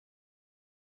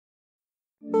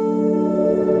To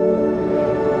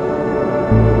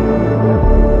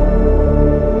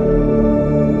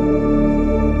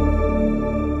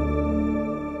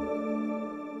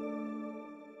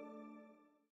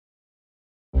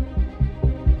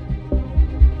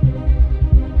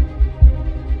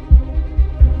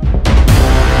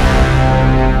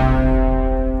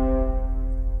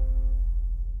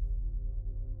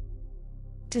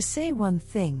say one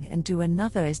thing and do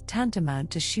another is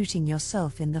tantamount to shooting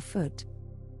yourself in the foot.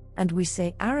 And we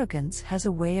say arrogance has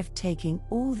a way of taking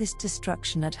all this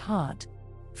destruction at heart,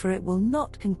 for it will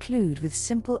not conclude with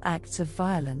simple acts of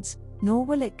violence, nor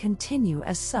will it continue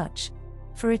as such,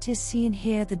 for it is seen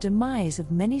here the demise of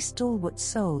many stalwart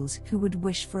souls who would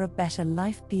wish for a better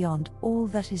life beyond all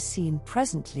that is seen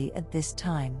presently at this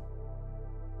time.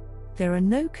 There are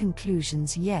no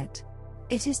conclusions yet.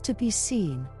 It is to be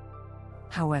seen.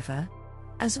 However,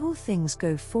 as all things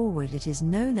go forward, it is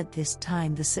known at this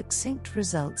time the succinct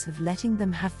results of letting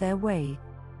them have their way.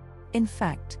 In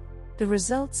fact, the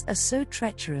results are so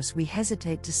treacherous we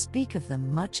hesitate to speak of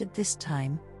them much at this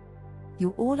time.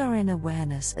 You all are in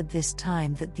awareness at this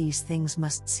time that these things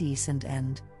must cease and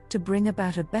end, to bring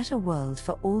about a better world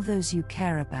for all those you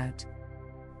care about.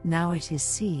 Now it is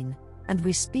seen, and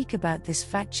we speak about this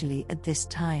factually at this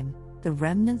time, the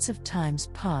remnants of times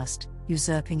past,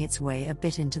 usurping its way a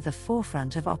bit into the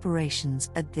forefront of operations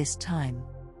at this time.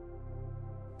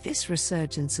 This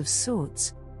resurgence of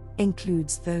sorts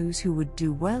includes those who would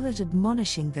do well at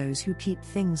admonishing those who keep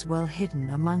things well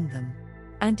hidden among them.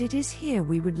 And it is here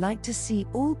we would like to see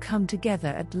all come together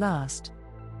at last.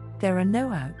 There are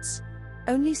no outs,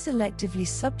 only selectively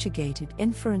subjugated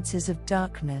inferences of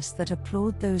darkness that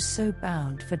applaud those so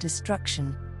bound for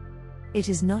destruction. It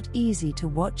is not easy to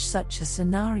watch such a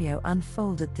scenario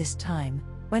unfold at this time,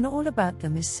 when all about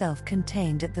them is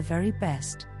self-contained at the very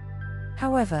best.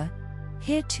 However,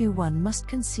 here too one must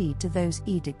concede to those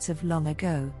edicts of long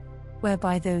ago,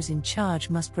 whereby those in charge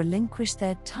must relinquish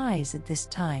their ties at this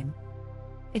time.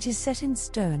 It is set in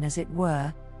stone, as it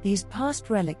were, these past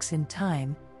relics in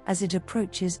time, as it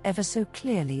approaches ever so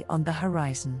clearly on the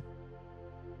horizon.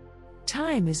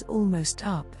 Time is almost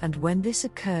up, and when this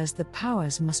occurs, the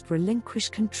powers must relinquish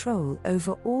control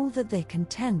over all that they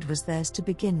contend was theirs to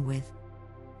begin with.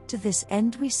 To this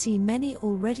end we see many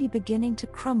already beginning to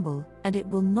crumble, and it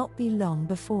will not be long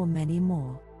before many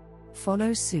more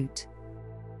follow suit.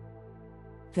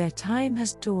 Their time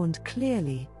has dawned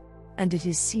clearly, and it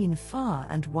is seen far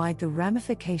and wide the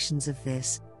ramifications of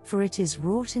this, for it is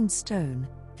wrought in stone,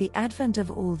 the advent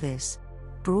of all this,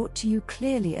 brought to you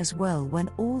clearly as well when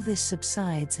all this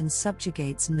subsides and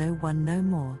subjugates no one no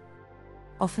more.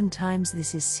 Oftentimes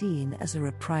this is seen as a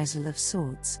reprisal of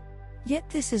sorts. Yet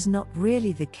this is not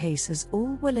really the case, as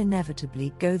all will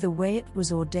inevitably go the way it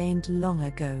was ordained long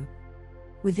ago.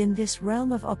 Within this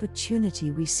realm of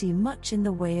opportunity we see much in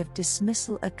the way of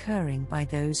dismissal occurring by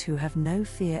those who have no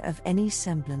fear of any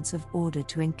semblance of order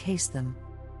to encase them.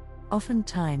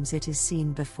 Oftentimes it is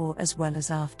seen before as well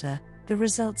as after, the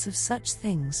results of such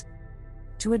things,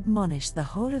 to admonish the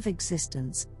whole of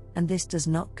existence, and this does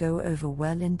not go over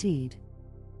well indeed.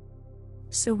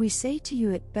 So we say to you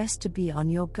it best to be on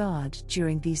your guard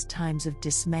during these times of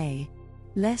dismay,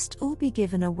 lest all be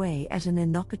given away at an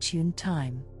inopportune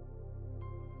time.